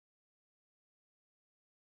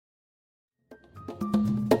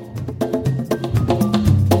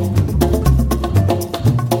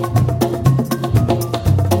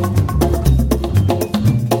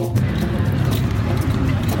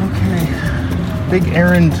big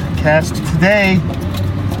errand cast today.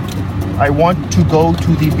 I want to go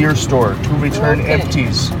to the beer store to return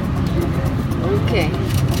empties. Okay.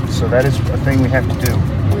 So that is a thing we have to do. We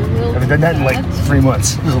will I haven't done that in like 3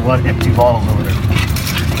 months. There's a lot of empty bottles over there.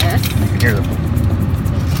 Yes. You can hear them.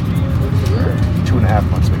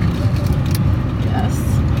 2.5 months maybe. Yes.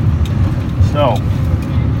 So,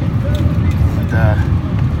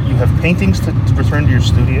 you have paintings to return to your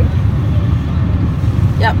studio.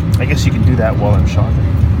 Yep. I guess you can do that while I'm shopping.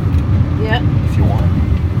 Yep. If you want.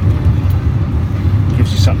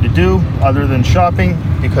 Gives you something to do other than shopping,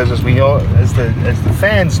 because as we know, as the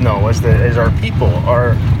fans know, as our people,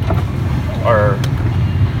 our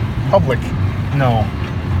public know,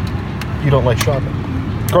 you don't like shopping.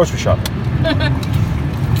 Grocery shopping.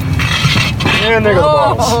 And there go the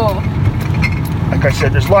bottles. Like I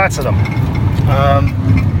said, there's lots of them.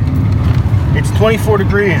 It's 24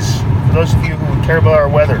 degrees for those of you who care about our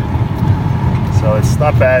weather. So it's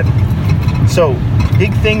not bad. So,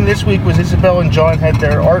 big thing this week was Isabel and John had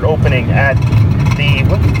their art opening at the,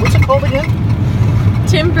 what's it called again?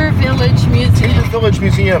 Timber Village Museum. Timber Village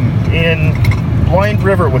Museum in Blind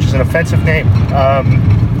River, which is an offensive name.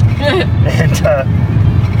 And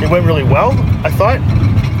it went really well, I thought.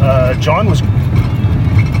 John was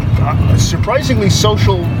surprisingly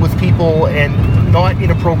social with people and not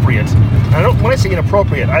inappropriate. When I say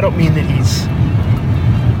inappropriate, I don't mean that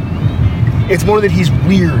it's more that he's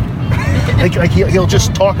weird. like he'll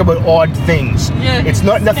just talk about odd things. Yeah, it's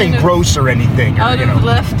not nothing gross or anything. Out of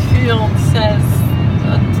left field says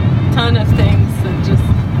a ton of things that just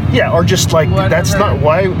or just like whatever. That's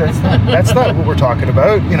not what we're talking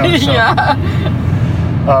about. So. Yeah.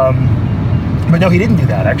 But no, he didn't do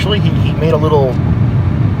that. Actually, he made a little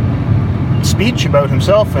speech about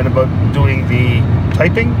himself and about doing the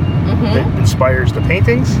typing that inspires the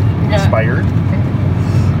paintings. Yeah. Inspired.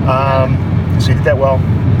 So he did that well.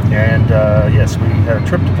 And yes, we had a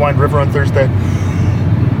trip to Blind River on Thursday.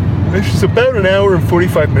 Which is about an hour and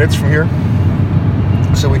 45 minutes from here.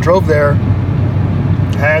 So we drove there,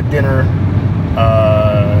 had dinner,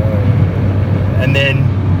 and then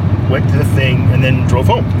went to the thing, and then drove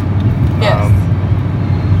home. Yes.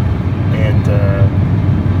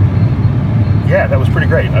 Yeah, that was pretty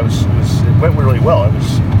great. It went really well.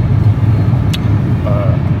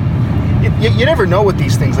 You never know with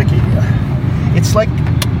these things. Like, it's like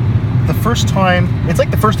the first time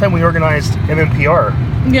we organized MMPR.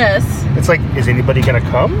 Yes. It's like, is anybody going to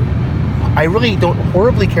come? I really don't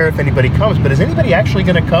horribly care if anybody comes, but is anybody actually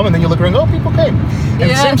going to come? And then you look around, oh, people came. And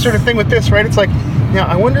the same sort of thing with this, right? It's like, now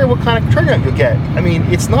I wonder what kind of turnout you'll get. I mean,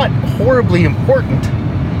 it's not horribly important,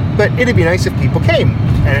 but it'd be nice if people came.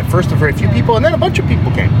 And at first, a very few people, and then a bunch of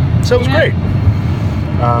people came. So it was great.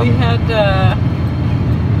 We had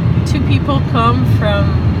 2 people come from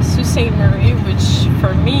Sault Ste. Marie, which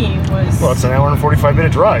for me was... Well, it's an hour and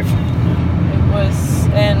 45-minute drive. It was,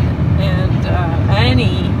 and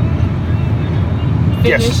Annie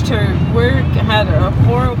finished her work, had a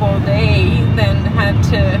horrible day, then had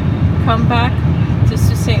to come back to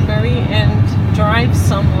Sault Ste. Marie and drive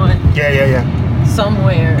someone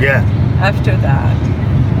somewhere after that.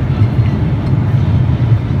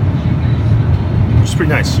 It's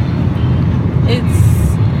pretty nice. It's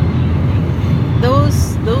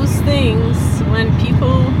those things when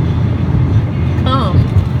people come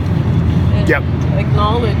and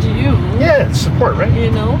acknowledge you. Yeah, it's support, right?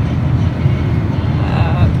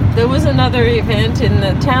 There was another event in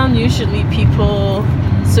the town. Usually people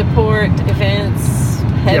support events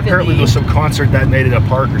heavily. Yeah, apparently there was some concert that night at a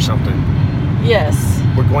park or something. Yes.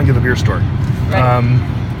 We're going to the beer store. Right.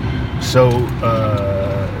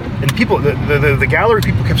 And people, the gallery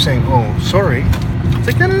people kept saying, oh, sorry. It's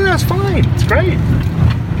like, no, it's fine. It's great.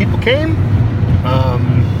 People came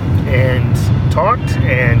and talked,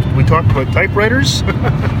 and we talked about typewriters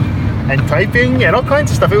and typing and all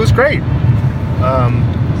kinds of stuff. It was great.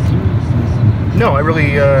 No, I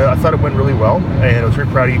thought it went really well, and I was very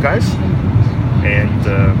proud of you guys. And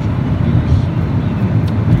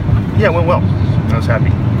it went well. I was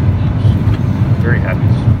happy. Very happy.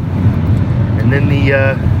 And then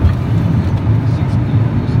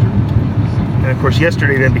and of course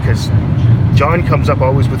yesterday then, because John comes up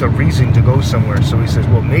always with a reason to go somewhere, so he says,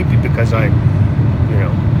 well, maybe because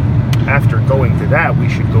after going to that, we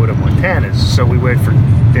should go to Montana's. So we went for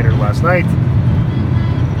dinner last night.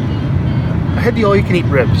 I had the all-you-can-eat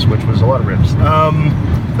ribs, which was a lot of ribs.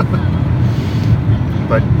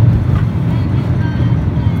 But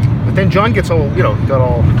then John gets all, he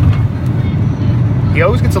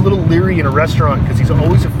always gets a little leery in a restaurant because he's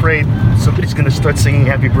always afraid somebody's going to start singing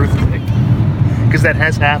Happy Birthday. Because that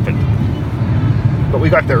has happened. But we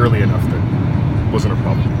got there early enough that wasn't a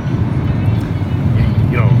problem.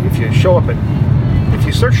 You know, if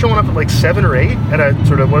you start showing up at like 7 or 8 at a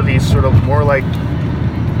sort of one of these sort of more like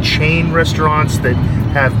chain restaurants that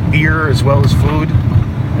have beer as well as food,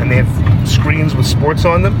 and they have screens with sports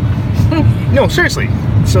on them. No, seriously.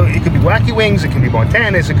 So it could be Wacky Wings, it could be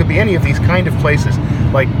Montana's, it could be any of these kind of places,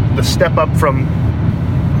 like the step up from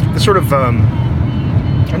the sort of, I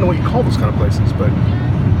don't know what you call those kind of places, but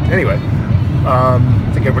anyway, I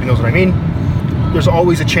think everybody knows what I mean. There's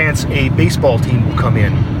always a chance a baseball team will come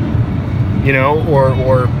in, you know,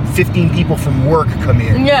 or 15 people from work come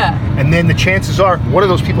in. Yeah. And then the chances are one of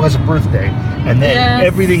those people has a birthday, and then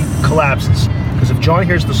everything collapses. Because if John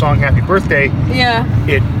hears the song Happy Birthday,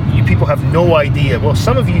 you people have no idea. Well,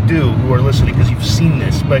 some of you do who are listening because you've seen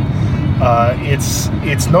this, but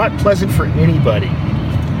it's not pleasant for anybody.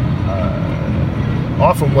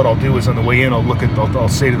 Often what I'll do is on the way in, I'll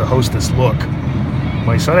say to the hostess, look,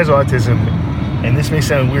 my son has autism, and this may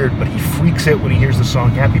sound weird, but he freaks out when he hears the song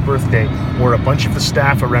Happy Birthday or a bunch of the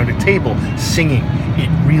staff around a table singing. It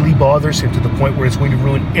really bothers him to the point where it's going to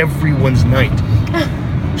ruin everyone's night.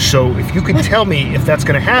 So if you could tell me if that's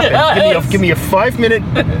going to happen, give me a 5-minute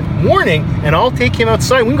warning, and I'll take him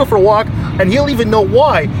outside. We can go for a walk, and he'll even know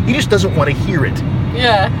why. He just doesn't want to hear it.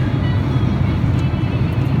 Yeah.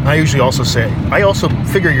 I usually also say, I also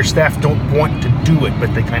figure your staff don't want to do it,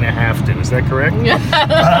 but they kind of have to. Is that correct? Yeah.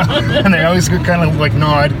 And they always kind of like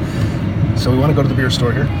nod. So we want to go to the beer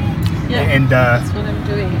store here. Yeah, and that's what I'm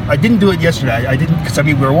doing. I didn't do it yesterday. I didn't, because I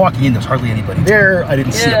mean, we were walking in, there's hardly anybody there. I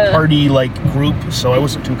didn't see a party like group, so I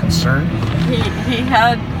wasn't too concerned. He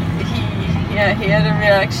had a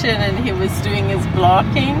reaction, and he was doing his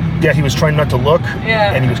blocking. Yeah, he was trying not to look.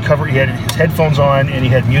 Yeah. And he had his headphones on, and he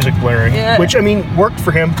had music blaring, which, I mean, worked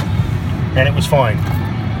for him, and it was fine.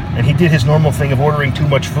 And he did his normal thing of ordering too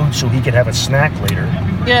much food so he could have a snack later.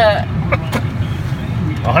 Yeah.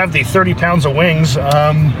 I'll have the 30 pounds of wings. There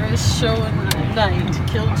was show night,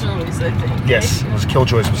 Killjoys, I think. Yes, it was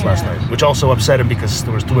Killjoys last night, which also upset him because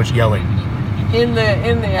there was too much yelling. In the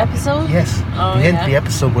episode? Yes. Oh, the end of the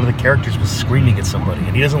episode, one of the characters was screaming at somebody,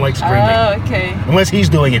 and he doesn't like screaming. Oh, okay. Unless he's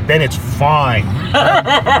doing it, then it's fine.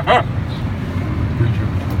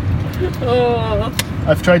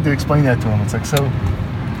 I've tried to explain that to him. It's like, so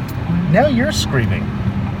now you're screaming.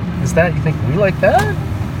 Is that, you think we like that?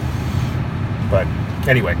 But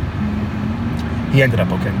anyway, he ended up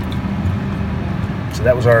okay. So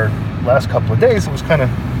that was our last couple of days. It was kind of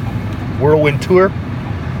whirlwind tour.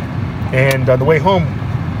 And on the way home,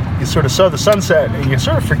 you sort of saw the sunset, and you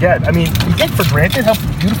sort of forget. I mean, you take for granted how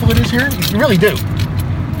beautiful it is here. You really do.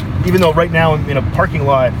 Even though right now I'm in a parking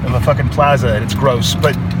lot of a fucking plaza, and it's gross.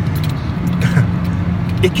 But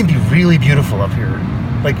it can be really beautiful up here.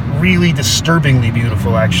 Like, really disturbingly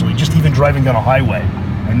beautiful, actually. Just even driving down a highway.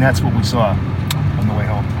 And that's what we saw on the way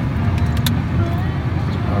home.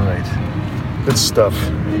 All right. Good stuff.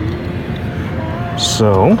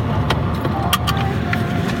 So,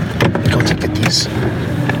 go take these.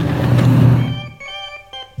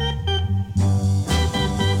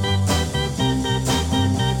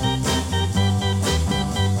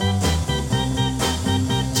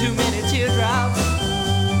 'Too many teardrops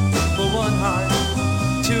for one heart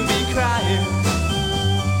to be crying.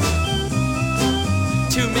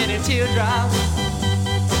 Too many teardrops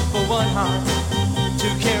for one heart to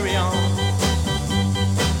carry on.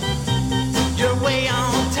 You're way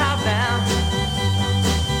on top now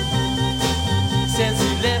since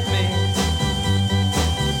you left me.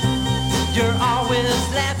 You're always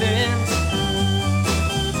laughing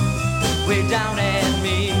way down at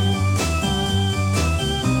me.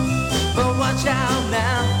 But watch out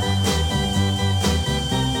now,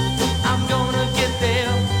 I'm gonna get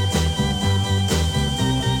there.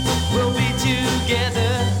 We'll be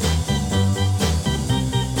together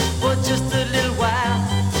for just a little while,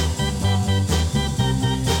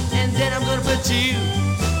 and then I'm gonna put you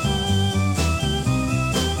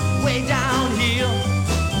way down here,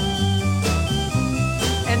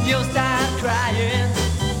 and you'll start crying.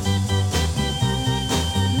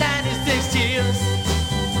 96 tears.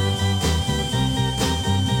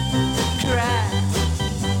 Cry.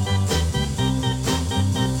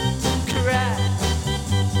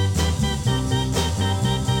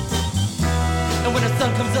 And when the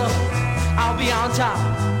sun comes up, I'll be on top.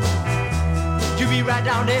 You'll be right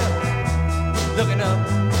down there, looking up.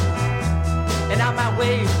 And I might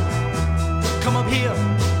wave, come up here,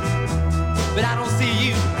 but I don't see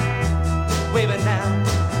you waving now.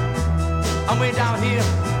 I'm way down here,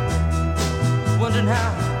 wondering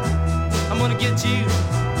how I'm gonna get you.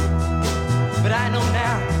 But I know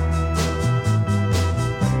now,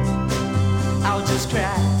 I'll just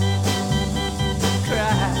cry.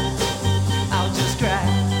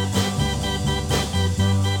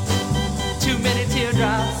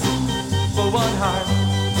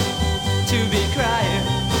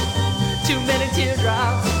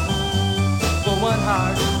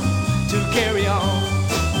 hard to carry on.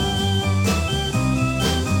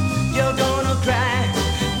 You're gonna cry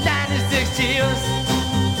 96 tears.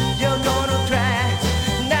 You're gonna cry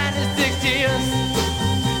 96 tears.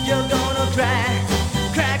 You're gonna cry,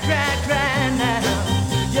 cry, cry, cry now.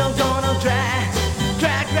 You're gonna cry,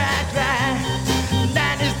 cry, cry, cry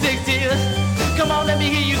 96 tears. Come on, let me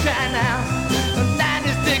hear you cry now.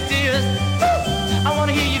 96 tears. Woo! I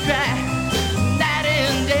wanna hear you cry night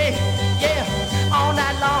and day, yeah, all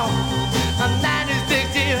night long.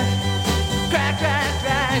 96 tears. Cry, cry,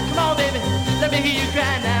 cry. Come on, baby, let me hear you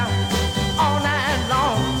cry now. All night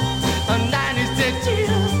long. 96 tears.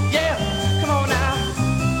 Yeah, come on now.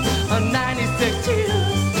 96 tears.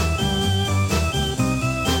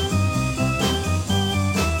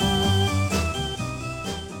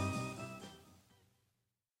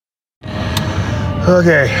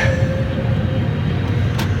 Okay.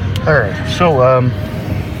 All right. So,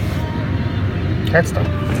 that's done.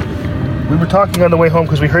 We were talking on the way home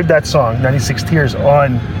because we heard that song, 96 Tears,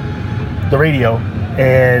 on the radio,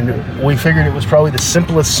 and we figured it was probably the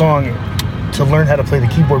simplest song to learn how to play the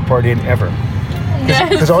keyboard part in ever.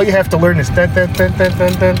 Because all you have to learn is dun dun dun dun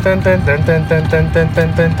dun dun dun dun dun dun dun dun dun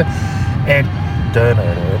dun dun dun, and da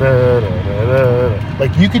da da da da.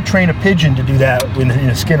 Like you could train a pigeon to do that in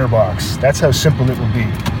a Skinner box. That's how simple it would be.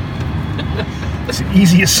 It's the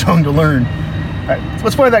easiest song to learn.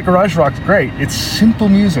 That's why that garage rock's great. It's simple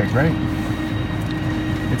music, right?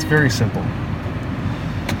 It's very simple.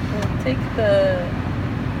 We'll take the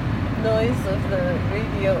noise of the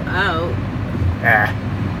radio out.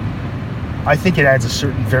 I think it adds a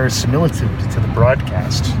certain verisimilitude to the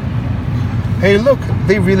broadcast. Hey, look,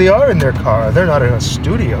 they really are in their car. They're not in a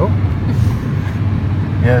studio.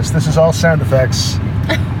 Yes, this is all sound effects.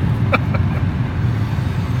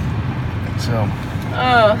 So.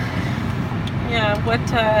 Oh, yeah, what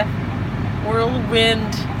a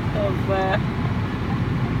whirlwind of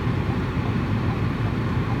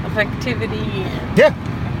activity. Yeah.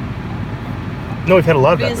 No, we've had a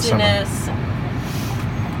lot of that this summer. Busyness.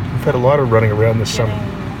 We've had a lot of running around this summer.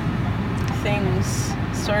 Things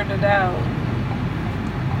sorted out.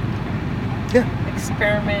 Yeah.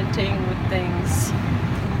 Experimenting with things.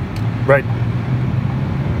 Right.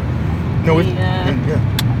 No, yeah.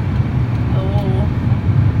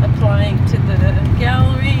 Applying to the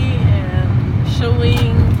gallery and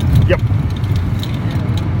showing. Yep.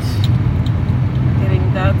 And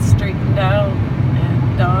getting that straightened out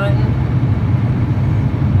and done.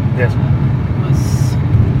 Yes. Was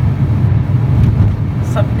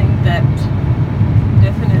something that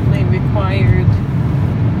definitely required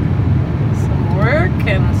some work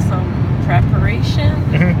and some preparation.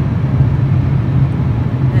 Mm-hmm.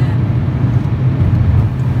 And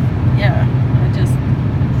yeah,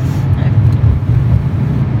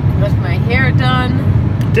 I got my hair done.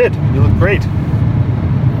 You did. You look great.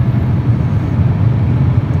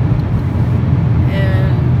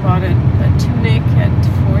 And bought a tunic at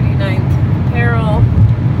 49th Apparel.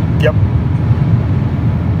 Yep.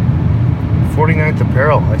 49th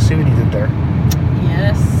Apparel. I see what you did there.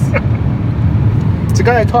 Yes. It's a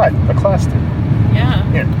guy I taught a class to. Yeah.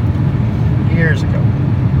 Yeah. Years ago.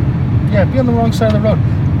 Yeah, be on the wrong side of the road.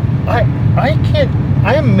 I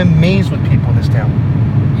am amazed with people in this town.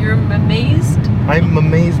 You're amazed? I'm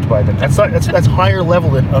amazed by them. That's higher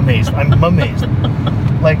level than amazed. I'm amazed.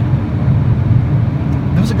 Like,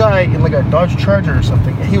 there was a guy in like a Dodge Charger or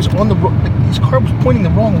something, and he was on the road. Like, his car was pointing the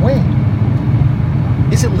wrong way.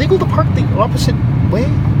 Is it legal to park the opposite way?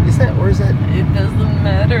 Is that, or is that? It doesn't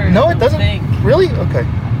matter. No, it doesn't. Think. Really? Okay.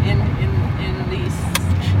 In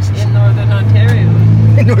Northern Ontario.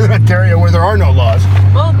 In Northern Ontario, where there are no laws.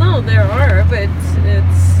 Well, no, there are, but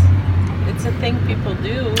it's a thing people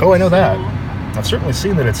do. Oh, I know that. I've certainly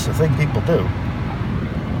seen that it's a thing people do.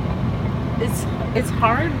 It's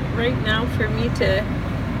hard right now for me to.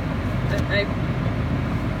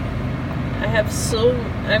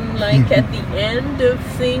 I'm like at the end of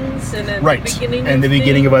things and at the beginning and of the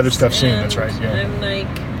beginning things, of other stuff soon. That's right. Yeah. I'm like,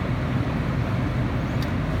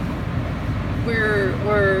 we're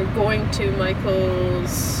going to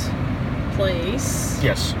Michael's place.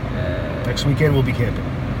 Yes. Next weekend we'll be camping.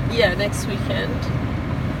 Yeah, next weekend.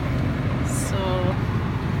 So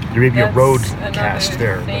there may be a road cast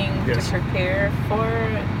there. Thing yes. to prepare for.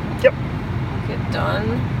 Yep. Get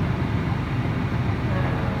done.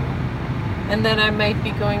 And then I might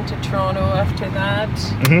be going to Toronto after that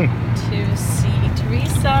to see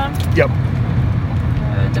Teresa. Yep.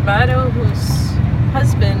 D'Amato, whose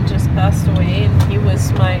husband just passed away, and he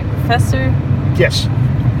was my professor. Yes.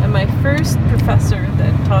 And my first professor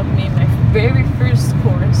that taught me my very first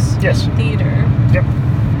course yes. in theater. Yep.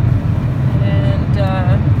 And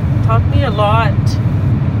taught me a lot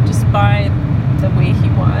just by the way he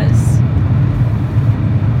was.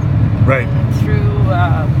 Right. Through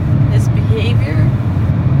his behavior.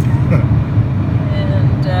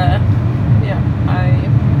 And yeah, I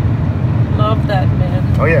love that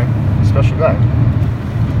man. Oh yeah, special guy.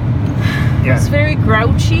 He was very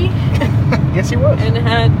grouchy. Yes, he was. And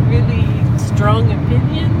had really strong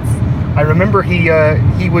opinions. I remember he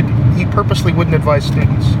purposely wouldn't advise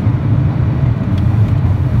students.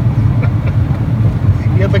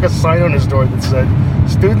 He had like a sign on his door that said,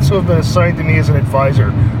 "Students who have been assigned to me as an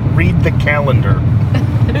advisor, read the calendar."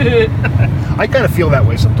 I kind of feel that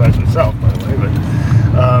way sometimes myself, by the way.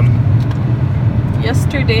 But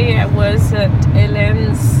yesterday I was at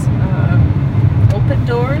Hélène's Open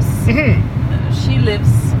Doors. Mm-hmm. She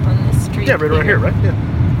lives on the street. Yeah, right around here, right? Yeah.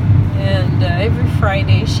 And every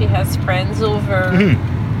Friday she has friends over,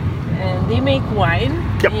 and they make wine.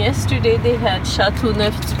 Yep. And yesterday they had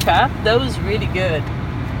Châteauneuf du Cap. That was really good.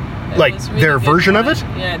 Like their version of it?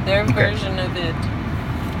 Yeah, their version of it.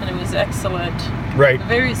 And it was excellent. Right.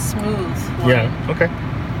 Very smooth wine. Yeah, okay.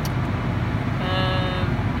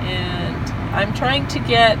 And I'm trying to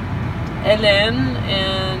get Hélène,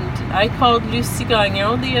 and I called Lucie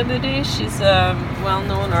Gagnon the other day. She's a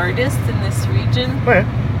well-known artist in this region. Oh, yeah.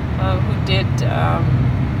 Who did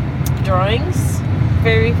drawings.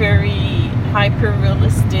 Very, very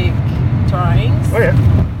hyper-realistic drawings. Oh, yeah.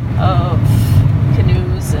 Of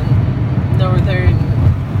canoes and northern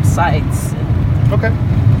sites. Okay.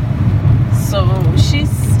 So she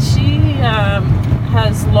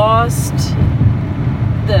has lost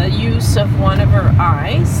the use of one of her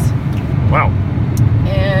eyes. Wow.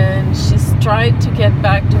 And she's tried to get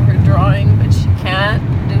back to her drawing, but she can't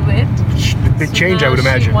do it. Big change, I would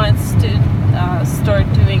imagine. She wants to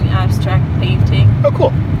start doing abstract painting. Oh,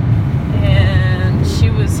 cool. And she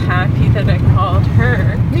was happy that I called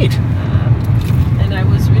her. Neat. And I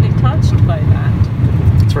was really touched by that.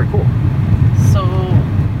 That's very cool. So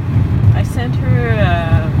I sent her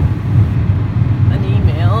an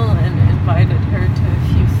email and invited her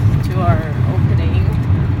to our opening.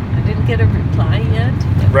 I didn't get a reply yet.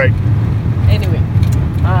 Right. Anyway,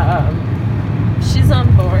 she's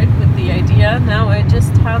on board with the idea. Now I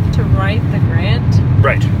just have to write the grant.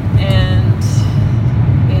 Right. And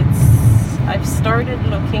I've started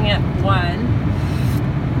looking at one,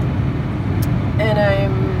 and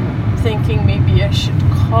I'm thinking maybe I should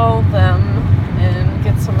call them and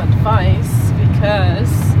get some advice,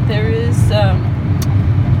 because there is a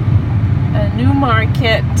new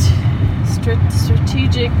market,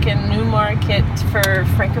 strategic and new market for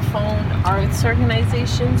Francophone arts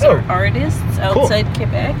organizations or artists outside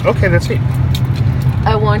Quebec. Okay, that's neat.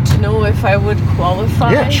 I want to know if I would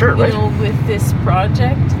qualify, with this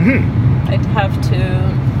project. Mm-hmm. I'd have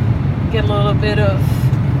to get a little bit of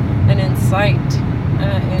an insight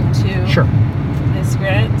into this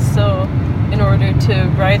grant. So in order to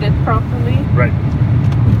write it properly, right,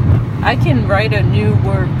 I can write a new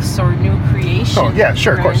works or new creation. Oh yeah,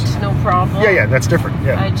 sure, grant, of course, no problem. Yeah, that's different.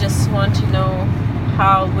 Yeah, I just want to know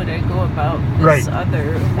how would I go about this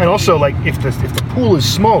other way. And also, like, if the pool is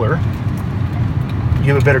smaller,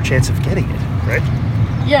 you have a better chance of getting it, right?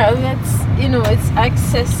 Yeah, that's, it's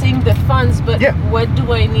accessing the funds, but what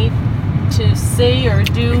do I need to say or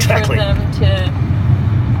do for them to,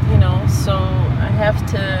 so I have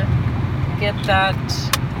to get that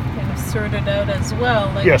kind of sorted out as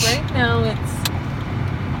well. Like right now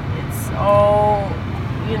it's all,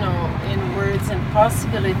 in words and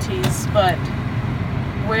possibilities, but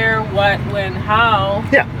where, what, when, how,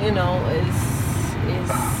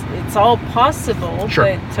 it's all possible,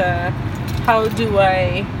 but how do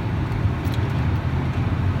I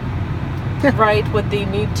write what they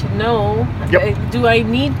need to know? Do I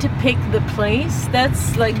need to pick the place?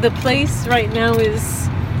 That's like, the place right now is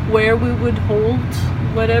where we would hold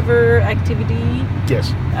whatever activity.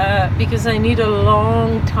 Yes. Because I need a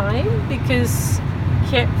long time, because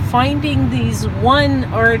finding these one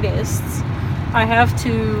artists, I have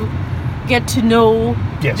to get to know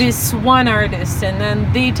this one artist, and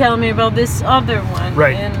then they tell me about this other one.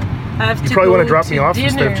 Right. And I have to probably want to drop me off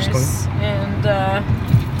instead of just going. And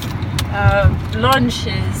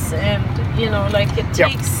lunches, and it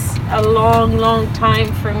takes a long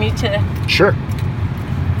time for me to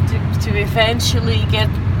to eventually get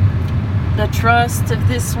the trust of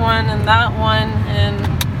this one and that one, and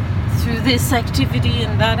through this activity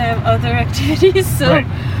and that other activities. So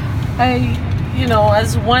I,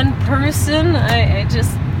 as one person, I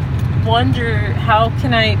just wonder how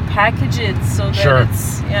can I package it so that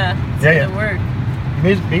it's gonna work.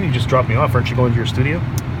 Maybe just drop me off. Aren't you going to your studio?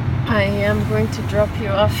 I am going to drop you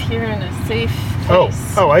off here in a safe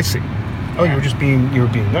place. Oh, I see. Oh, you were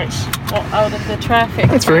being nice. Well, out of the traffic.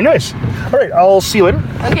 That's very nice. All right, I'll see you later.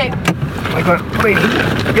 Okay. I got what I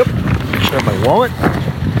need. Yep. Should have my wallet.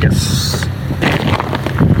 Yes.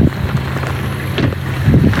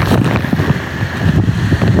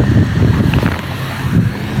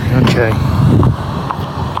 Okay.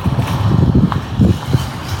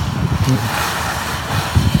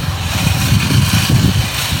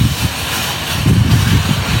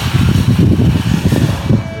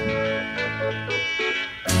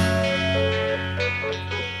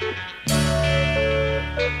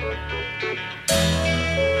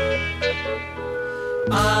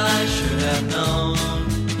 I should have known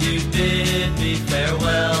you bid me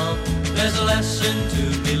farewell. There's a lesson to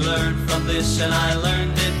be learned from this, and I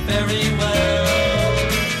learned it very well.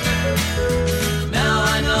 Now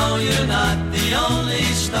I know you're not the only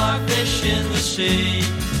starfish in the sea.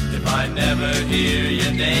 If I never hear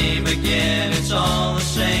your name again, it's all the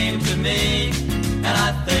same to me. And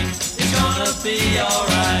I think it's gonna be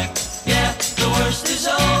alright. Yeah, the worst is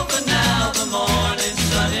over now. The morning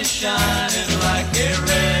sun is shining like a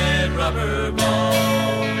red rubber ball.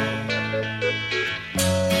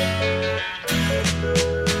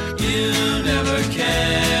 You never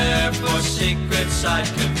care for secrets I'd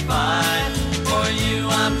confide. For you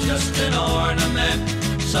I'm just an ornament,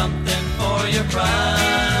 something for your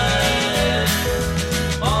pride.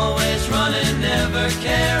 Always running, never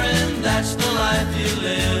caring, that's the life you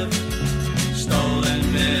live.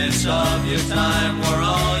 Stolen minutes of your time were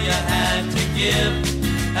all you had to give.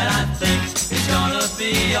 And I think it's gonna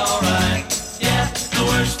be alright. Yeah, the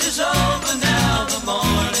worst is over now. The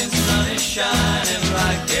morning sun is shining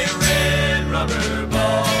like a red rubber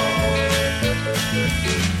ball.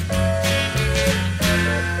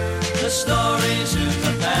 The stories in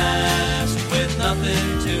the past with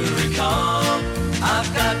nothing to recall. I've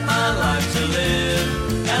got my life to live,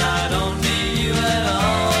 and I don't need you at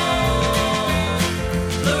all.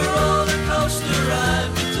 The roller coaster ride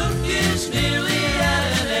we took is nearly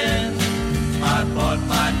at an end. I bought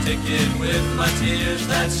my ticket with my tears,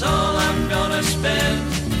 that's all I'm gonna spend.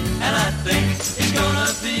 And I think it's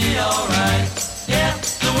gonna be alright. Yeah,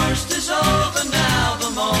 the worst is over now.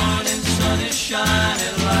 The morning sun is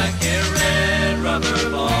shining like a red rubber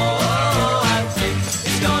ball. Oh, I think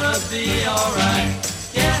it's gonna be alright.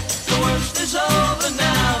 Yeah, the worst is over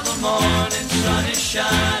now. The morning sun is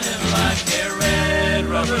shining like a red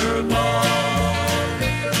rubber ball.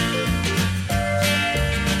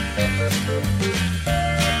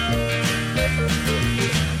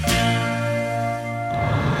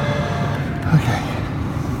 Okay.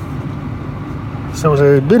 So it was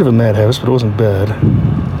a bit of a madhouse, but it wasn't bad.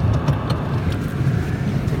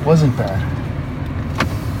 It wasn't bad.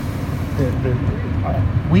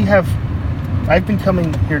 I've been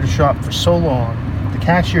coming here to shop for so long. The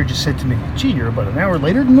cashier just said to me, "Gee, you're about an hour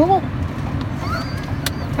later than normal."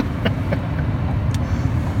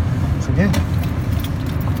 So yeah.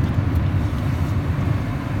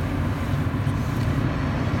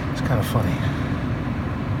 It's kind of funny.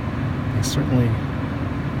 It certainly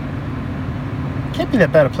can't be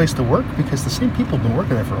that bad a place to work because the same people have been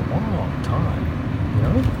working there for a long time, you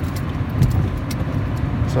know?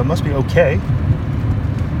 So it must be okay.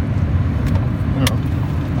 I don't know.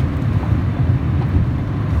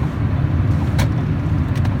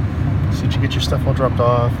 So did you get your stuff all dropped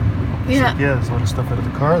off? Yeah. Like, yeah, there's a lot of stuff out of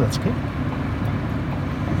the car. That's good.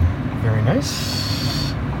 Very nice.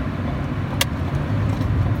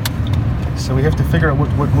 So we have to figure out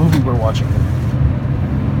what movie we're watching.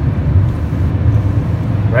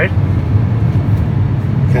 Right?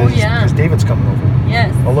 Oh, yeah. Because David's coming over.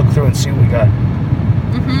 Yes. I'll look through and see what we got.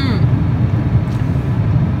 Mm-hmm.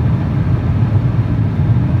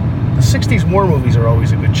 The 60s war movies are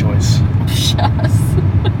always a good choice. Yes.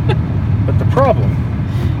 But the problem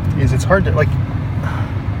is it's hard to, like,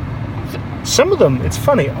 some of them, it's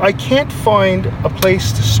funny, I can't find a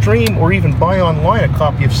place to stream or even buy online a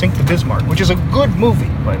copy of Sink to Bismarck, which is a good movie,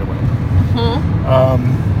 by the way.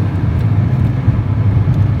 Mm-hmm.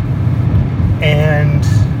 And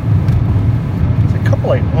there's a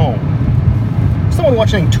couple I own. I just don't want to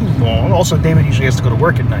watch anything too long. Also, David usually has to go to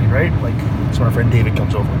work at night, right? Like, that's when our friend David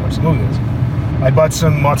comes over and watches the movies. I bought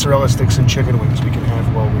some mozzarella sticks and chicken wings we can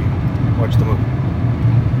have while we watch the movie.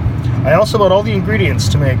 I also bought all the ingredients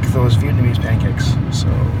to make those Vietnamese pancakes. So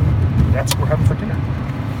that's what we're having for dinner.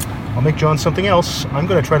 I'll make John something else. I'm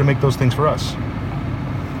going to try to make those things for us.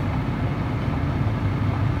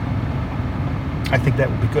 I think that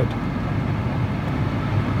would be good.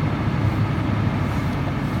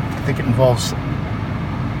 I think it involves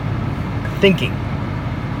thinking,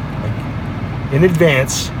 like, in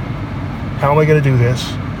advance, How am I going to do this?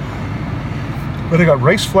 But I got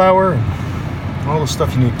rice flour and all the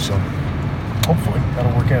stuff you need, so hopefully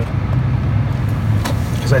that'll work out.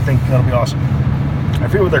 Because I think that'll be awesome. I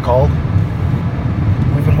forget what they're called.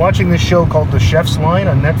 We've been watching this show called The Chef's Line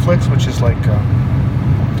on Netflix, which is like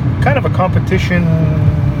kind of a competition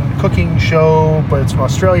cooking show, but it's from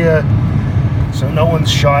Australia, so no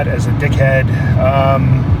one's shot as a dickhead.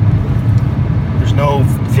 There's no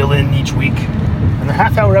villain each week. And they're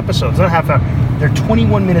half-hour episodes, not half-hour. They're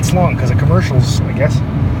 21 minutes long because of commercials, I guess.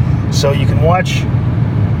 So you can watch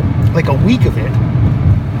like a week of it,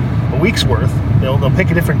 a week's worth. They'll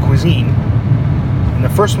pick a different cuisine. And the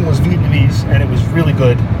first one was Vietnamese, and it was really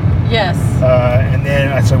good. Yes. And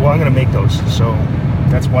then I said, well, I'm going to make those. So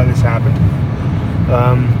that's why this happened.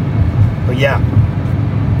 But yeah,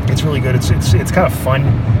 it's really good. It's kind of fun.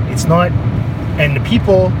 It's not, and the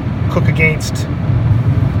people cook against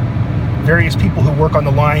various people who work on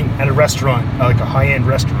the line at a restaurant, like a high-end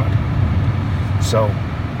restaurant. So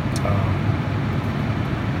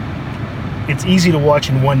it's easy to watch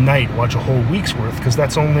in one night, watch a whole week's worth, because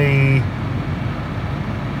that's only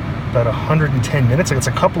about 110 minutes. Like, it's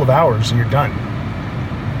a couple of hours and you're done.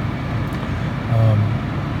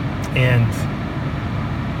 And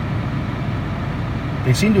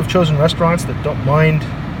they seem to have chosen restaurants that don't mind,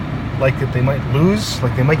 like, that they might lose,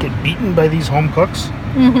 like they might get beaten by these home cooks.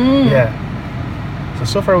 Mm-hmm. Yeah.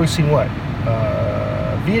 So far we've seen what?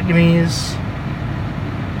 Vietnamese,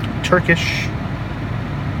 Turkish,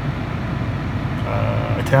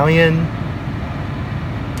 Italian.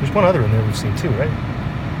 There's one other in there we've seen too, right?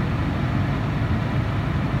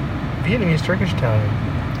 Vietnamese, Turkish, Italian.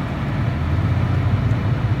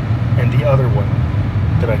 And the other one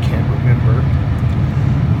that I can't remember.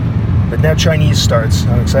 But now Chinese starts.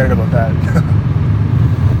 I'm excited about that.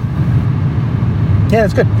 Yeah,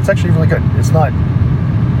 it's good. It's actually really good. It's not...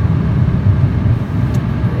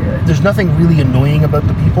 There's nothing really annoying about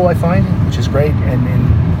the people, I find, which is great. And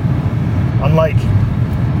unlike,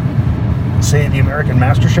 say, the American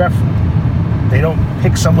MasterChef, they don't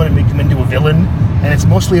pick someone and make them into a villain. And it's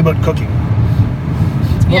mostly about cooking.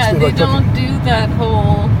 Yeah, they don't do that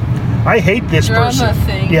whole... I hate this drama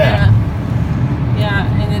thing. Yeah,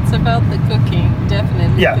 and it's about the cooking,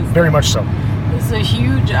 definitely. Yeah, very much so. It's a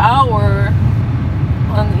huge hour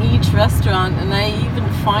on each restaurant, and I even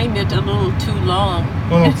find it a little too long.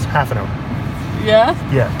 Well, it's half an hour. Yeah?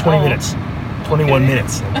 Yeah, 20 minutes. 21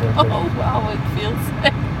 minutes. Oh, wow, it feels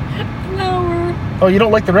like an hour. Oh, you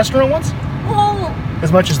don't like the restaurant ones? Well,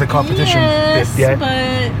 as much as the competition yes, bit, yeah.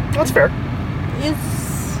 But that's fair. It's...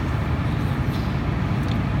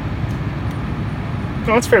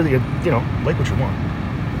 No, it's fair that you like what you want.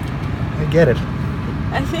 I get it.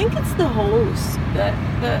 I think it's the host. That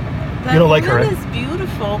you don't like her, right? is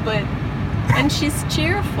beautiful, and she's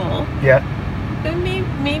cheerful. Yeah. But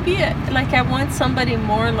maybe like I want somebody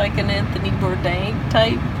more like an Anthony Bourdain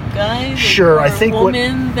type guy. Sure, or I think a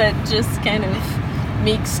woman that just kind of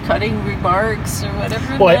makes cutting remarks or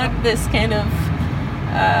whatever. Well, not this kind of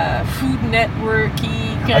Food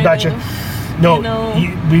Network-y kind I gotcha. of... No,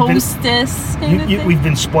 hostess. We've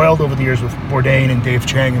been spoiled over the years with Bourdain and Dave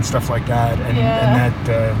Chang and stuff like that, and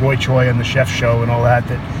that Roy Choi on the Chef Show and all that.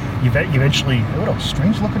 That you eventually, what a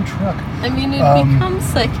strange looking truck. I mean, it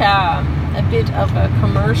becomes like a bit of a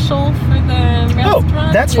commercial for the restaurant.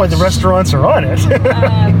 Oh, that's why the restaurants are on it.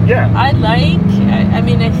 Yeah. I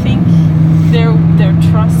mean, I think they're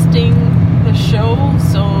trusting the show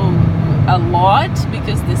a lot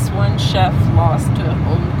because this one chef lost to a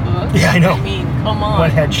home cook. Yeah, I know. I mean, come on.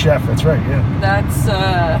 One head chef, that's right, yeah.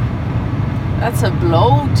 That's a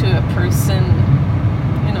blow to a person.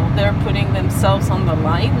 They're putting themselves on the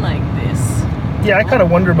line like this. Yeah, I kind of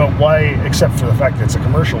wonder about why, except for the fact that it's a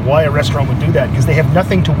commercial, why a restaurant would do that, because they have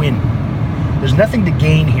nothing to win. There's nothing to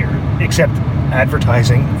gain here, except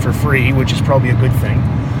advertising for free, which is probably a good thing.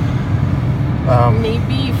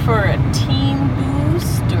 Maybe for a team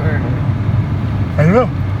boost or... I don't know.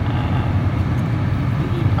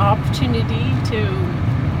 The opportunity to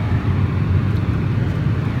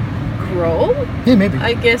grow? Yeah, maybe.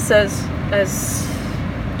 I guess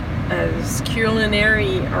as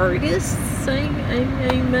culinary artists, I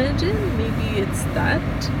imagine. Maybe it's that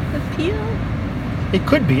appeal. It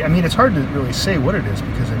could be. I mean, it's hard to really say what it is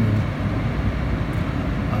because, I mean,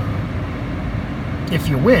 if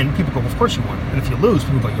you win, people go, of course you won. And if you lose,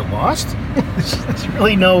 people go, you lost? There's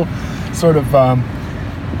really no sort of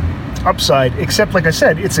upside, except, like I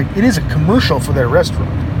said, it is a commercial for their restaurant.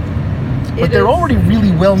 But they're already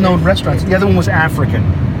really well-known restaurants. The other one was African,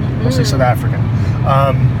 mostly South African.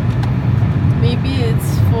 Maybe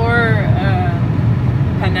it's for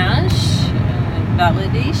panache,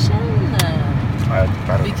 validation. I don't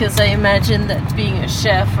know. Because I imagine that being a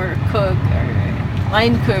chef or a cook or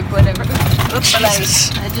line cook, whatever. Oops,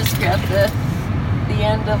 I just grabbed the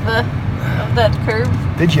end of that curve.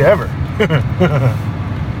 Did you ever?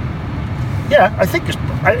 Yeah, I think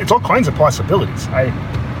it's all kinds of possibilities.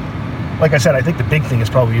 Like I said, I think the big thing is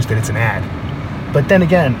probably just that it's an ad. But then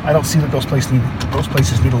again, I don't see that those places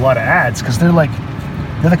need a lot of ads, because they're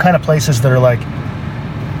the kind of places that are like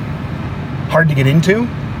hard to get into,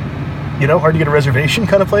 hard to get a reservation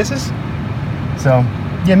kind of places. So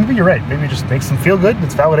yeah, maybe you're right. Maybe it just makes them feel good.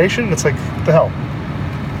 It's validation. It's like, what the hell?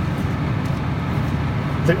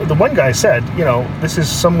 The one guy said, this is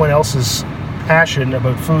someone else's passion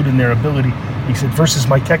about food and their ability, he said, versus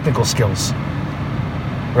my technical skills,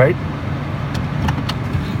 right?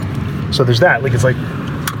 So there's that. Like, it's like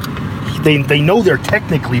they know they're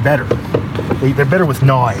technically better. They're better with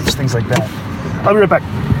knives, things like that. I'll be right back.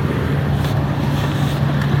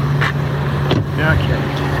 Okay.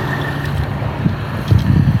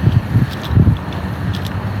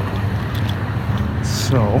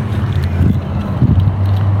 So.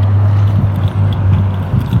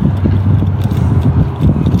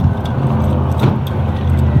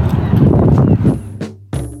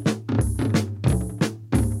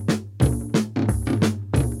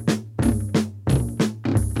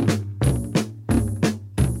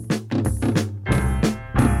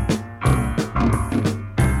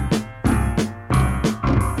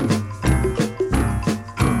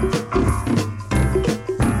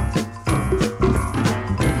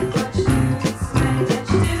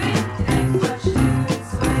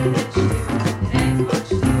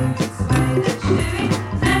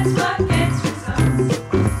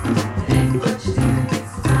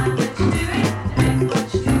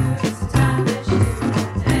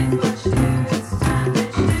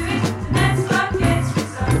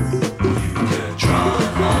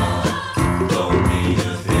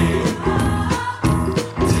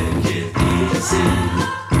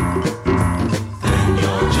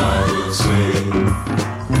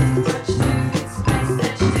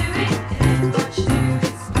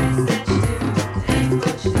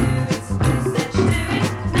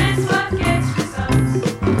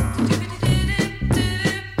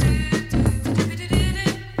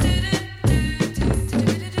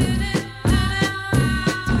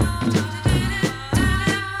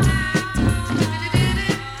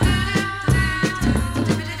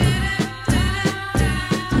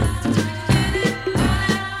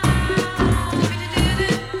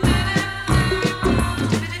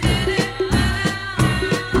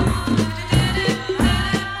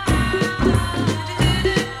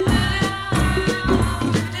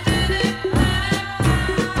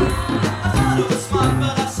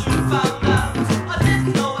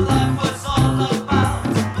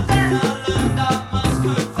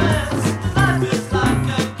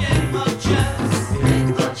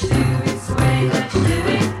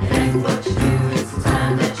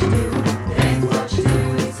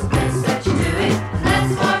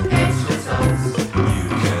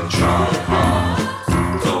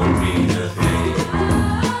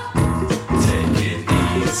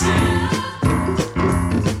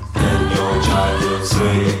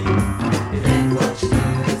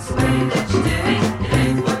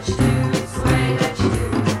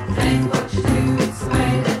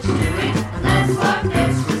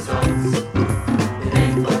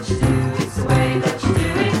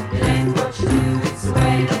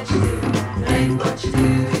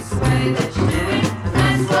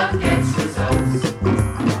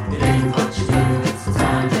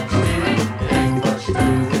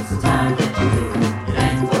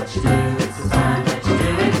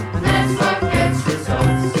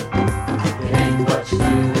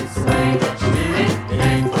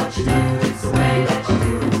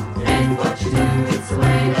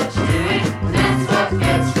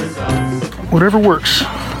 Whatever works.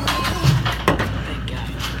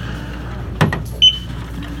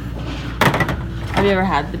 Have you ever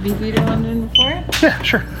had the Beefeater London before? Yeah,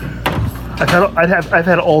 sure. I've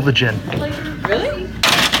had all the gin. Really?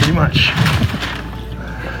 Pretty much.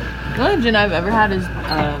 The only gin I've ever had is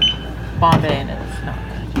Bombay, and it's not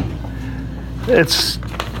good.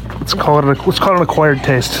 Let's call it an acquired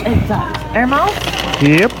taste. It does. Airmouth?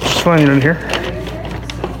 Yep, just finding it here.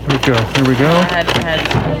 Here we go. I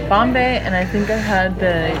had Bombay, and I think I had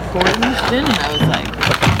the Gordon's gin, and I was like,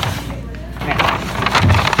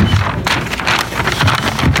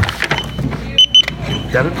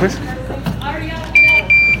 okay. Got it, please?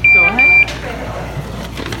 Go ahead.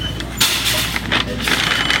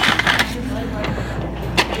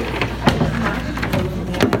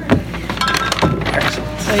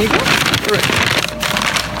 Excellent. There you go. All right.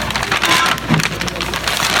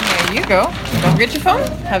 There you go. Don't forget your phone.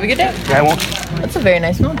 Have a good day. Yeah, I won't. That's a very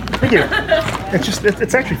nice phone. Thank you.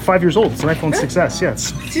 It's actually 5 years old. It's an iPhone 6S. Yeah.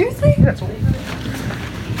 Seriously? Yeah, it's old.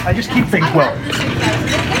 I just keep things well.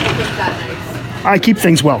 I keep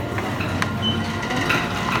things well.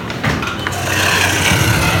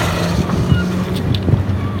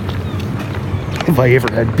 Have I ever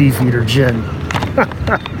had Beefeater gin?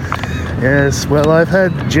 Yes, well, I've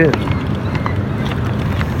had gin.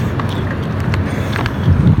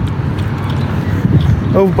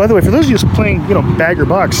 Oh, by the way, for those of you who's playing, bag or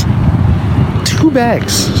box, 2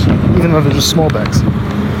 bags, even though they're just small bags.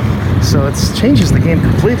 So it changes the game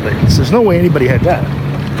completely. So there's no way anybody had that.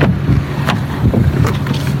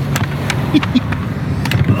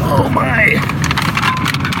 Oh my!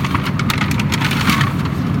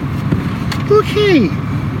 Okay.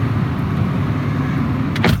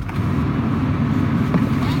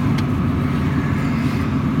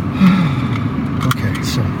 Okay,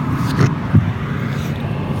 so.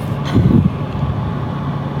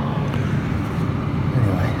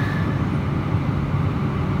 Anyway.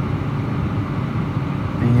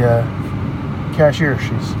 The cashier,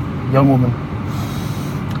 she's a young woman.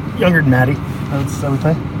 Younger than Maddie, I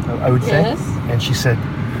would say. Yes. And she said,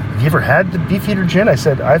 "Have you ever had the Beefeater gin?" I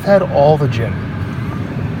said, "I've had all the gin."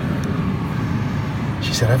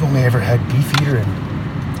 She said, "I've only ever had Beefeater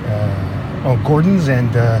and Gordon's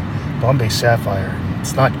and Bombay Sapphire.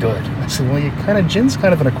 It's not good." I said, "Well, gin's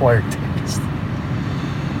kind of an acquired taste."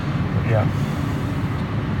 But yeah.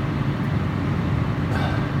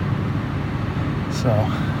 So.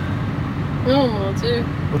 Oh, too.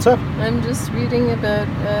 What's up? I'm just reading about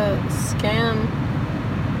a scam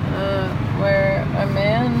where a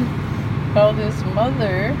man called his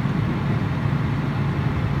mother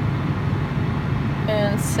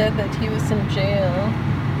and said that he was in jail.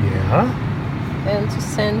 Yeah? And to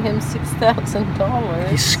send him $6,000.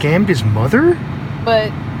 He scammed his mother?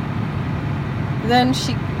 But then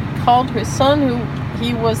she called her son, who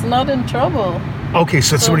he was not in trouble. Okay,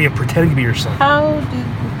 so it's somebody pretending to be your son. How did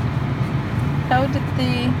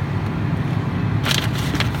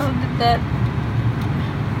that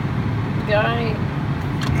guy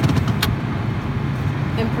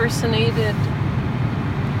impersonated?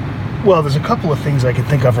 Well, there's a couple of things I can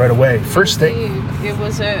think of right away. First thing, it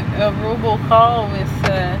was a robocall with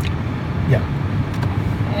yeah,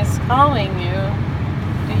 is calling you.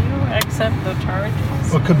 Do you accept the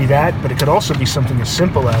charges? Well, it could be that, but it could also be something as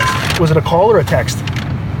simple as, was it a call or a text? I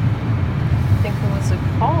think it was a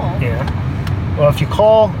call. Yeah. Well, if you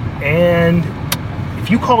call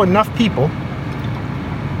enough people,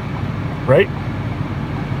 right,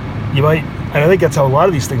 you might, and I think that's how a lot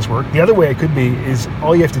of these things work. The other way it could be is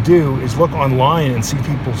all you have to do is look online and see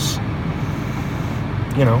people's,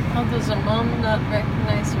 How does a mom not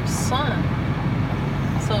recognize her son?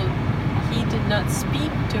 So he did not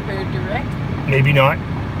speak to her directly? Maybe not.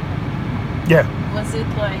 Yeah. Was it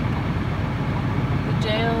like, the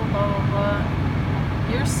jail, blah, blah, blah,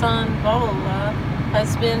 your son, blah, blah, blah,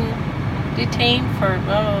 has been detained for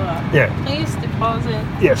blah, blah, blah. Yeah. Please deposit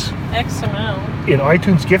Yes. X amount In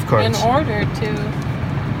iTunes gift cards. in order to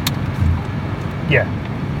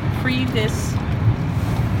free this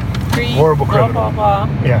horrible blah, criminal. blah,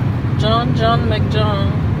 blah. Yeah. John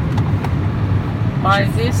McJohn by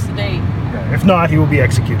this date. Yeah. If not, he will be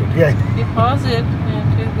executed. Yeah. Deposit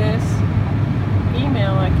into this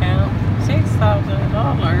email account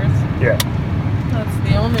 $6,000. Yeah. That's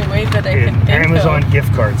the only way that I can think Amazon of.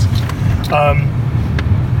 gift cards.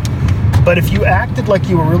 But if you acted like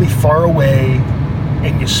you were really far away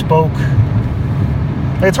and you spoke,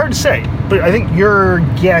 it's hard to say, but I think your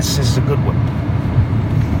guess is a good one.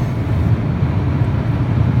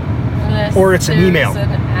 Unless Or it's an email.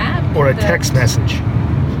 an app Or a that text message.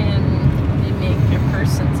 can mimic a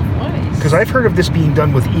person's voice. Because I've heard of this being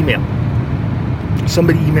done with email.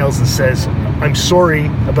 Somebody emails and says, "I'm sorry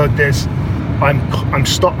about this. I'm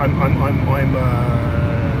stuck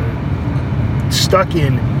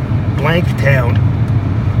in blank town.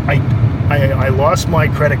 I lost my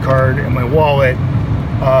credit card and my wallet.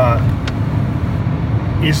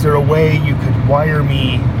 Is there a way you could wire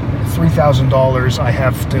me $3,000? I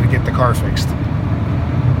have to get the car fixed."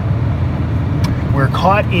 We're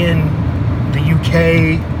caught in the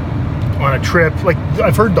UK on a trip. Like,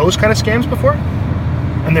 I've heard those kind of scams before,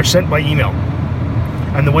 and they're sent by email.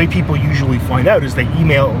 And the way people usually find out is they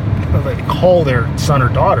call their son or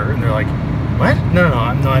daughter, and they're like, "What? No,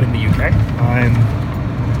 I'm not in the UK. I'm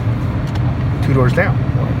 2 doors down."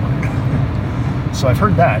 So I've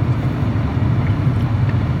heard that.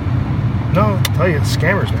 No, I'll tell you,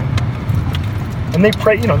 scammers, man. And they're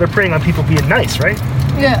preying on people being nice, right?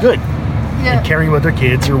 Yeah. Good. and carry with their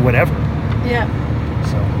kids or whatever. Yeah.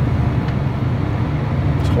 So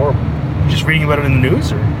it's horrible. You just reading about it in the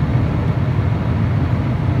news, or?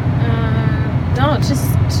 No, just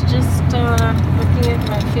looking at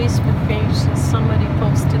my Facebook page. Somebody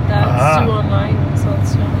posted that Sue Online was on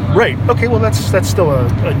Sue Online. Right. Okay. Well, that's still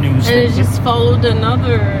a news. And it just followed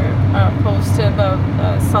another post about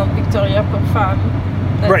Centre Victoria pour Femmes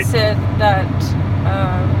that said that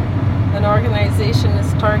an organization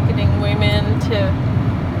is targeting women to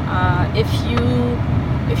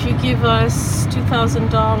if you give us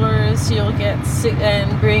 $2,000, you'll get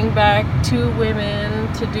and bring back 2 women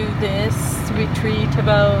to do this retreat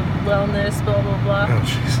about wellness, blah blah blah. Oh,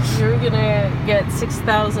 Jesus. You're gonna get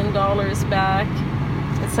 $6,000 back.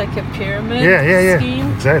 It's like a pyramid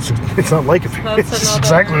scheme. Exactly. It's not like a pyramid. That's it's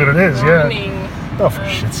exactly what it is. Yeah. Oh, for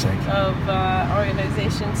shit's sake. Of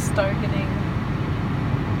organizations targeting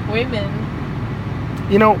women.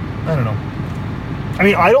 You know, I don't know. I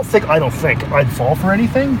mean, I don't think I'd fall for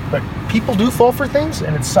anything, but people do fall for things,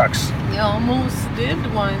 and it sucks. You almost did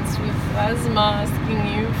once with Asma asking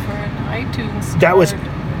you for an iTunes card. That was...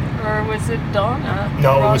 Or was it Donna?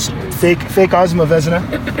 No, Rogers? It was fake Asma Vezina,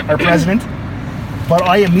 our president. But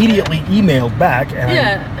I immediately emailed back,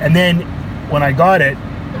 and then when I got it,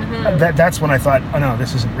 that's when I thought, oh no,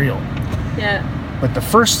 this isn't real. Yeah. But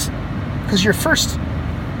because your first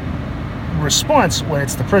response when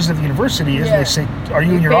it's the president of the university is they say, are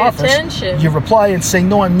you in your office? Attention. You reply and say,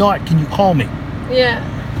 no, I'm not. Can you call me? Yeah.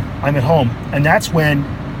 I'm at home. And that's when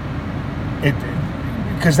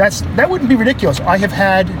because that wouldn't be ridiculous. I have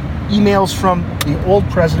had emails from the old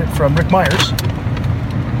president, from Rick Myers,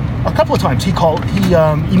 a couple of times. He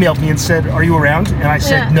emailed me and said, are you around? And I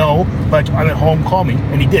said, no, but I'm at home, call me.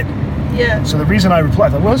 And he did. Yeah. So the reason I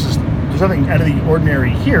replied, well, there's nothing out of the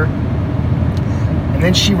ordinary here. And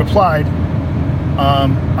then she replied,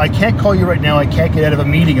 I can't call you right now. I can't get out of a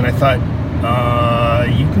meeting. And I thought,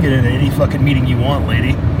 you can get into any fucking meeting you want,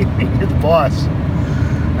 lady. You're the boss.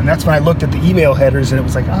 And that's when I looked at the email headers and it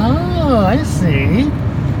was like, oh, I see.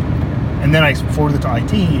 And then I forwarded it to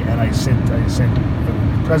IT and I sent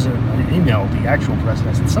the president an email, the actual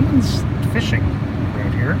president. I said, someone's phishing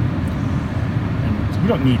around here. And you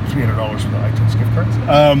don't need $300 for the iTunes gift cards.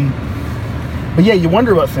 But yeah, you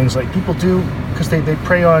wonder about things like people do, because they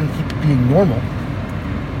prey on people being normal.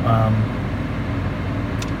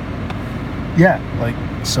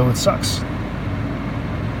 So it sucks.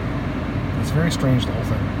 It's very strange, the whole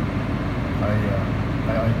thing.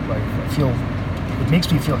 I feel, it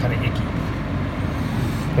makes me feel kind of icky.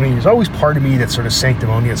 I mean, there's always part of me that sort of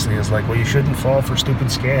sanctimoniously is like, well, you shouldn't fall for stupid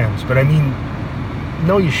scams. But I mean,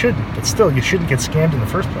 no, you shouldn't. But still, you shouldn't get scammed in the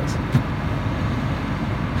first place.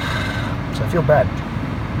 So I feel bad.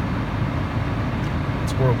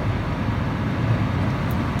 It's horrible.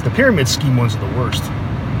 The pyramid scheme ones are the worst.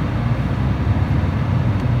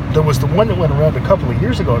 There was the one that went around a couple of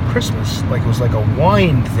years ago at Christmas, like it was like a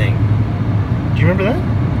wine thing. Do you remember that?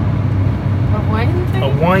 A wine thing? A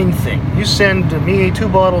wine thing. You send me 2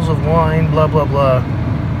 bottles of wine, blah, blah, blah. I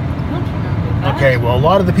don't remember that. Okay, well, a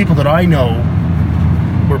lot of the people that I know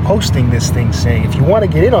were posting this thing saying, if you want to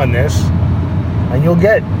get in on this, and you'll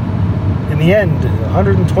get, in the end,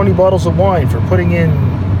 120 bottles of wine for putting in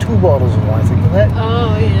 2 bottles of wine. I think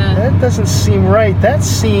that doesn't seem right. That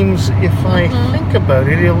seems, if I think about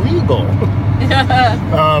it, illegal.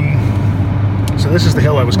 So this is the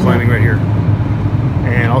hill I was climbing right here.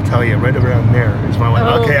 And I'll tell you, right around there is when I went,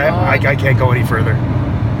 I can't go any further.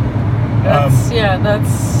 That's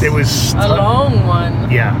it was a long one.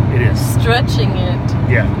 Yeah, it is. Stretching it.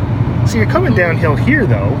 Yeah. So you're coming downhill here,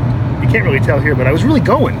 though. You can't really tell here, but I was really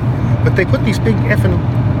going. But they put these big effing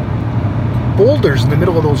boulders in the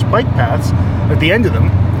middle of those bike paths at the end of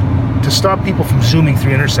them to stop people from zooming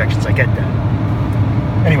through intersections. I get that.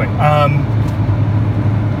 Anyway,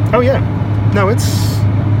 oh yeah. No,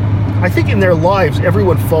 I think in their lives,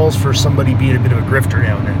 everyone falls for somebody being a bit of a grifter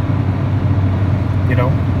now and then. You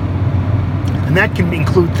know? And that can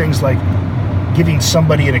include things like giving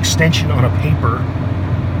somebody an extension on a paper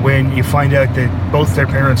when you find out that both their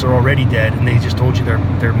parents are already dead and they just told you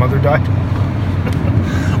their mother died.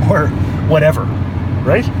 Or whatever,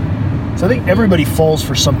 right? So I think everybody falls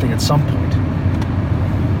for something at some point.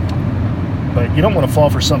 But you don't want to fall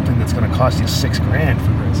for something that's going to cost you $6,000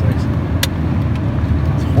 for Christ's sakes.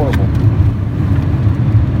 It's horrible.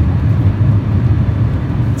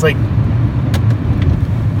 It's like,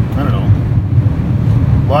 I don't know,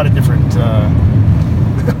 a lot of different,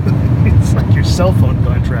 it's like your cell phone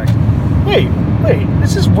contract. Wait,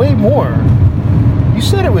 this is way more. You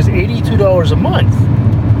said it was $82 a month.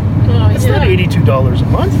 It's not $82 a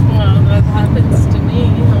month. Well, that happens to me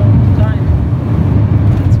all the time.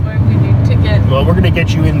 we're going to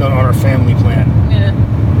get you in on our family plan. Yeah.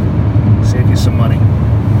 Save you some money.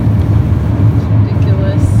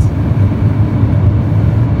 Ridiculous.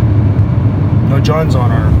 No, John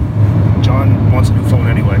wants a new phone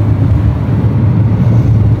anyway.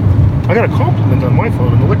 I got a compliment on my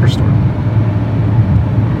phone in the liquor store.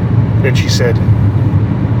 Then she said,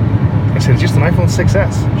 I said, it's just an iPhone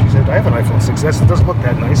 6S. She said, I have an iPhone 6S. It doesn't look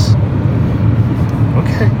that nice.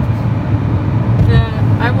 Okay.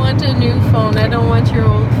 Yeah, I want a new phone. I don't want your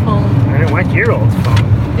old phone. I don't want your old phone.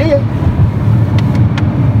 Yeah.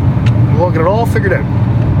 We'll get it all figured out.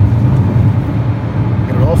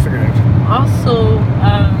 Also,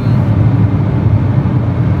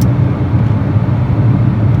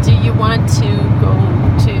 do you want to go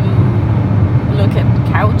to look at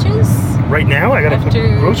couches? Right now, I gotta put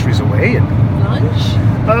groceries away and lunch.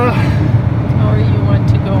 Or you want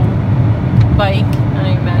to go bike?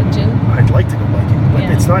 I imagine. I'd like to go biking, but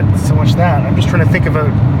it's not so much that. I'm just trying to think of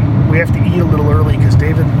we have to eat a little early because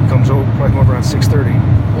David probably come over around 6:30.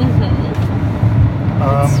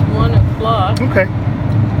 It's 1 o'clock. Okay.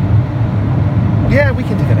 Yeah, we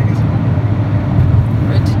can do that, I guess.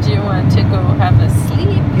 Or did you want to go have a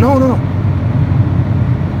sleep? No,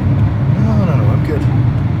 I'm good.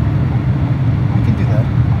 We can do that.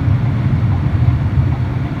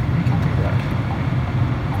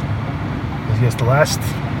 Because yes,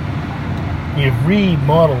 you've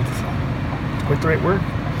remodeled, quite the right word,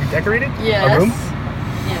 redecorated a room?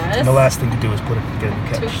 Yes. And the last thing to do is get a new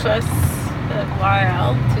couch. Took us a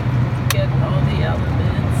while to get all the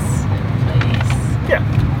elements in place. Yeah.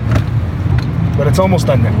 But it's almost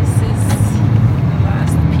done now. This is the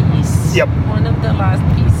last piece. Yep. One of the last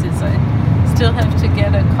pieces. I still have to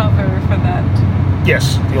get a cover for that.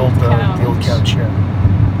 Yes, the old couch, yeah.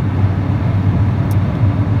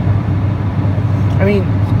 I mean,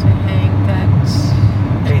 to hang that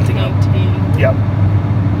painting up. Yep.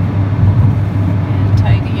 And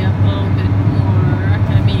tidy up a little bit more.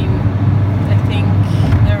 I mean, I think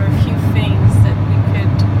there are a few things that we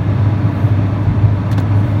could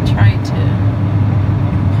try to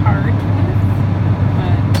part with,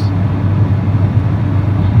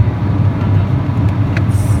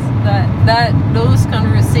 but those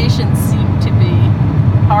conversations seem to be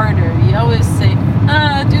harder. You always say,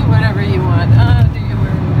 do whatever you want, do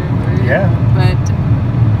whatever. Yeah. But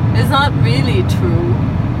it's not really true.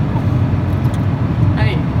 I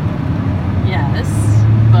mean, yes,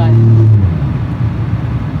 but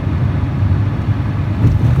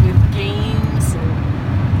with games and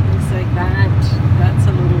things like that, that's a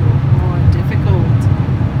little more difficult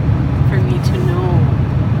for me to know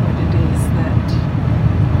what it is that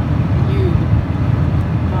you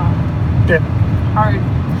are.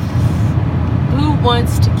 Who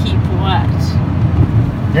wants to keep what?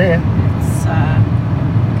 Yeah. It's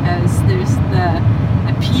because there's the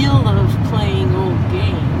appeal of playing old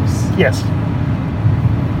games. Yes.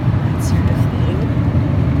 That sort of thing.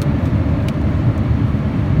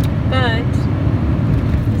 But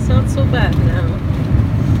it's not so bad now.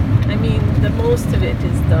 I mean, the most of it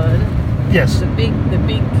is done. Yes. The big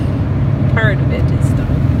part of it is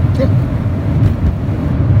done. Yeah.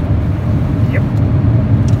 Yep.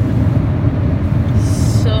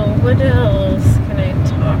 So what else can I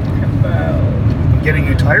talk about? I'm getting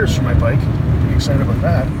new tires for my bike. Pretty excited about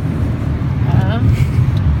that.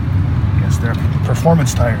 Yes, they're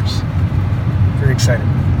performance tires. Very excited.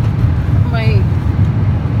 My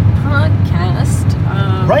podcast.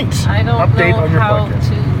 Right. I don't Update know on your how podcast.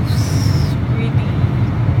 to really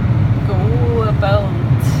go about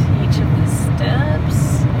each of the steps.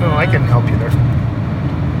 Oh, I can help you there.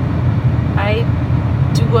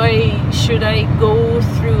 Should I go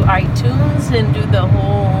through iTunes and do the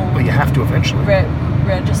whole? Well, you have to eventually.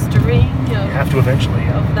 Registering. You have to eventually.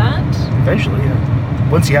 Yeah. Of that. Eventually, yeah.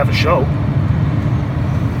 Once you have a show.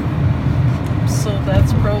 So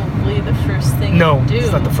that's probably the first thing. No, you do.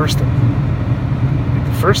 it's not the first thing.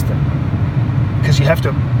 The first thing, because you have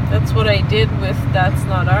to. That's what I did with That's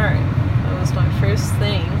Not Art. That was my first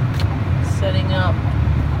thing, setting up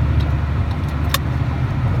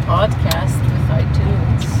a podcast with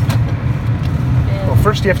iTunes. And Well,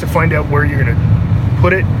 first you have to find out where you're going to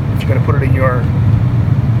put it. If you're going to put it in your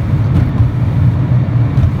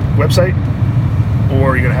website,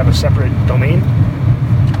 or you're going to have a separate domain.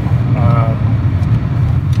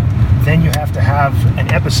 Then you have to have an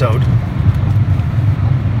episode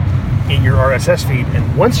in your RSS feed,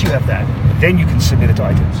 and once you have that, then you can submit it to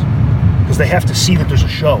iTunes, because they have to see that there's a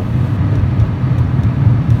show,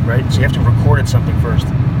 right? So you have to record something first.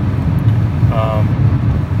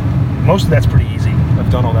 Most of that's pretty easy. I've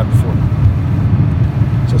done all that before,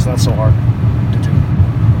 so it's not so hard to do.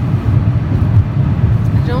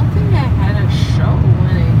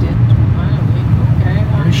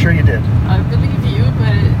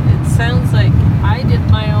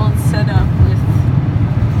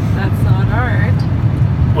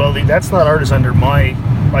 That's not art is under my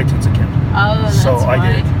iTunes account. Oh, that's so I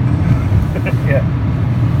did it. Yeah.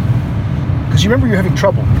 Because you remember you're having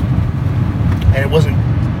trouble, and it wasn't.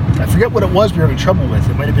 I forget what it was we were having trouble with.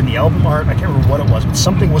 It might have been the album art. I can't remember what it was, but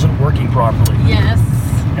something wasn't working properly. Yes.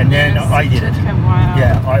 And then I did it. Took a while.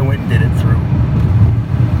 Yeah, I went and did it through.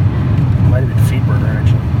 It might have been FeedBurner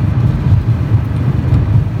actually.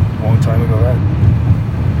 A long time ago that.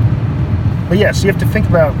 But yeah, so you have to think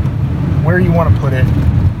about where you want to put it,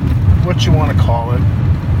 what you want to call it,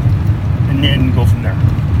 and then go from there.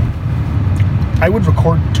 I would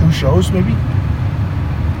record 2 shows maybe.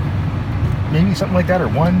 Maybe something like that, or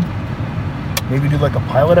 1. Maybe do like a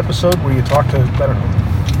pilot episode where you talk to, I don't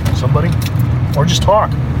know, somebody. Or just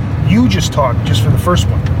talk. You just talk just for the first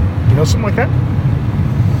one. You know, something like that?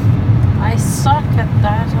 I suck at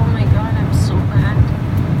that. Oh my god, I'm so bad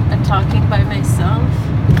at talking by myself.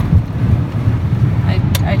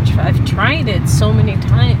 I've tried it so many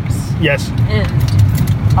times. Yes. And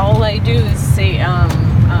all I do is say,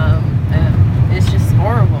 it's just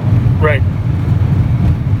horrible. Right.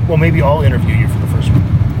 Well, maybe I'll interview you for the first one.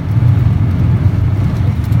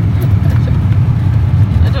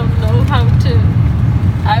 I don't know how to.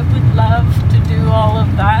 I would love to do all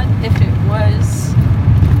of that if it was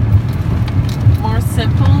more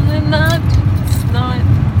simple than that. It's not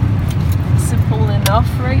simple enough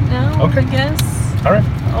right now, okay. I guess. All right.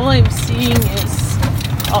 All I'm seeing is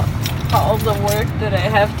all the work that I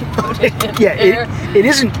have to put in yeah, there. It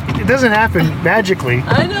doesn't happen magically.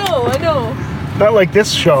 I know. Not like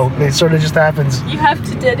this show. It sort of just happens. You have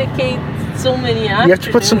to dedicate so many afternoons. You have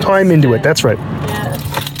to put some time into it. That's right. Yeah.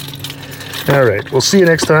 All right. We'll see you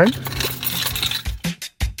next time.